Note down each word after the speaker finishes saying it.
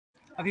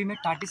अभी मैं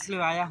टाटी से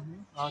आया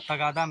हूँ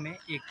तगादा में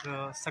एक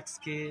शख्स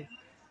के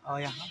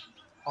यहाँ।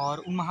 और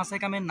उन महाशय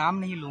का मैं नाम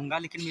नहीं लूँगा,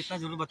 लेकिन मैं इतना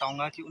ज़रूर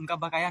बताऊँगा कि उनका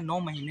बकाया 9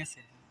 महीने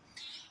से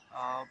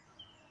है।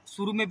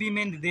 शुरू में भी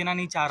मैं देना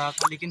नहीं चाह रहा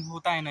था, लेकिन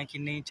होता है ना कि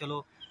नहीं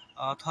चलो,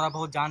 थोड़ा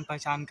बहुत जान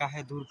पहचान का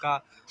है दूर का।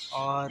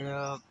 और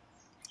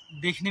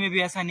देखने में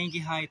भी ऐसा नहीं कि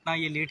हाँ इतना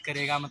ये लेट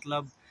करेगा,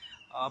 मतलब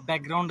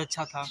बैकग्राउंड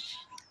अच्छा था।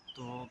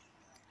 तो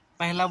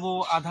पहला वो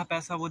आधा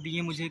पैसा वो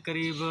दिए मुझे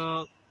करीब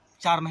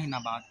 4 महीना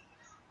बाद,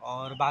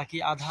 और बाकी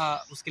आधा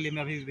उसके लिए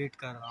मैं अभी वेट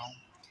कर रहा हूँ।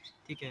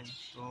 ठीक है,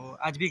 तो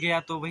आज भी गया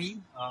तो वही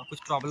कुछ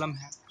प्रॉब्लम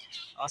है।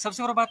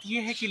 सबसे बड़ा बात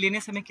ये है कि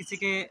लेने समय किसी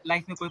के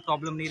लाइफ में कोई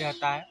प्रॉब्लम नहीं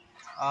रहता है।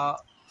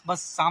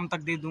 बस शाम तक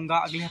दे दूँगा,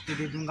 अगले हफ्ते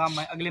दे दूँगा,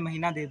 मैं अगले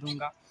महीना दे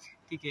दूँगा।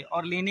 ठीक है,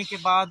 और लेने के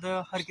बाद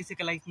हर किसी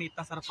के लाइफ में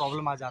इतना सारा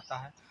प्रॉब्लम आ जाता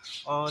है।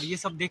 और ये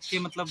सब देख के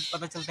मतलब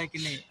पता चलता है कि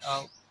नहीं,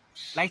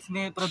 लाइफ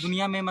में पूरा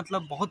दुनिया में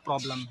मतलब बहुत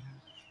प्रॉब्लम है।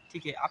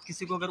 ठीक है, आप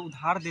किसी को अगर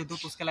उधार दे दो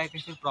तो उसके लाइफ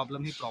में फिर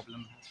प्रॉब्लम ही प्रॉब्लम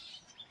है।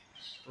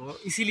 तो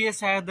इसीलिए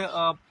शायद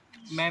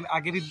मैं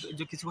आगे भी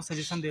जो किसी को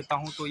सजेशन देता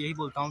हूँ तो यही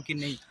बोलता हूँ कि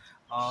नहीं,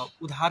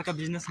 उधार का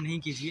बिजनेस नहीं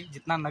कीजिए,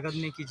 जितना नगद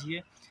में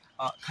कीजिए।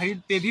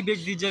 खरीद पे भी बेच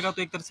दीजिएगा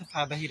तो एक तरह से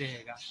फ़ायदा ही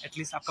रहेगा,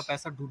 एटलीस्ट आपका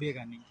पैसा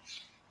डूबेगा नहीं।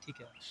 ठीक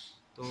है,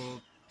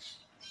 तो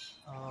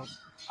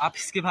आप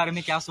इसके बारे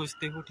में क्या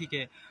सोचते हो? ठीक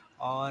है,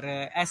 और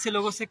ऐसे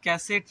लोगों से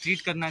कैसे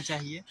ट्रीट करना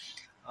चाहिए,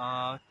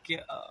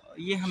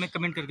 ये हमें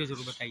कमेंट करके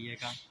ज़रूर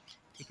बताइएगा।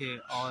 ठीक है,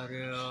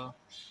 और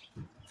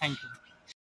थैंक यू।